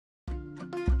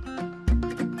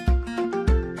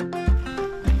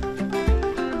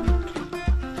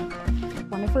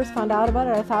first found out about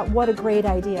it, I thought, what a great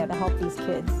idea to help these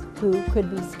kids who could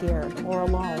be scared or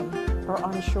alone or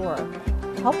unsure.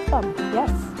 Help them, yes.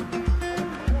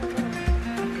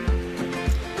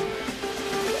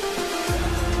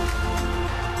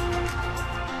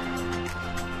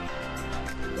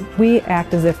 We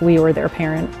act as if we were their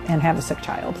parent and have a sick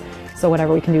child. So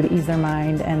whatever we can do to ease their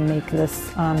mind and make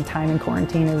this time in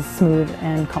quarantine as smooth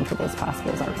and comfortable as possible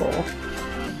is our goal.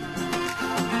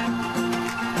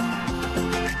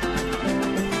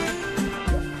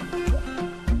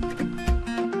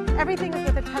 Everything is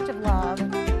with a touch of love.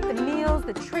 The meals,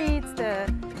 the treats,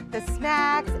 the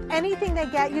snacks, anything they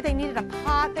get you. They needed a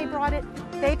pot, they brought it,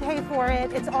 they pay for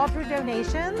it. It's all through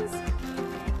donations.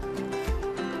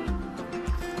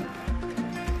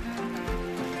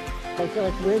 I feel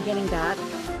like we're getting back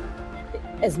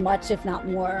as much, if not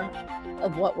more,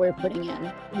 of what we're putting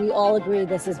in. We all agree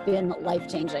this has been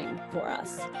life-changing for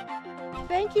us.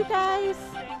 Thank you, guys.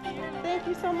 Thank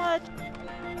you so much.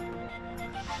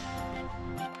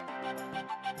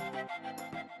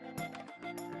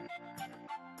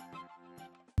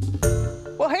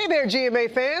 Well, hey there, GMA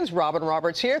fans. Robin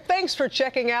Roberts here. Thanks for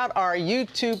checking out our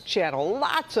YouTube channel.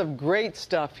 Lots of great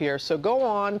stuff here. So go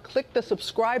on, click the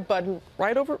subscribe button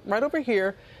right over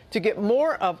here to get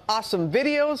more of awesome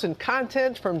videos and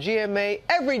content from GMA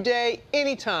every day,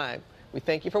 anytime. We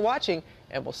thank you for watching,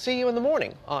 and we'll see you in the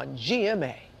morning on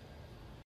GMA.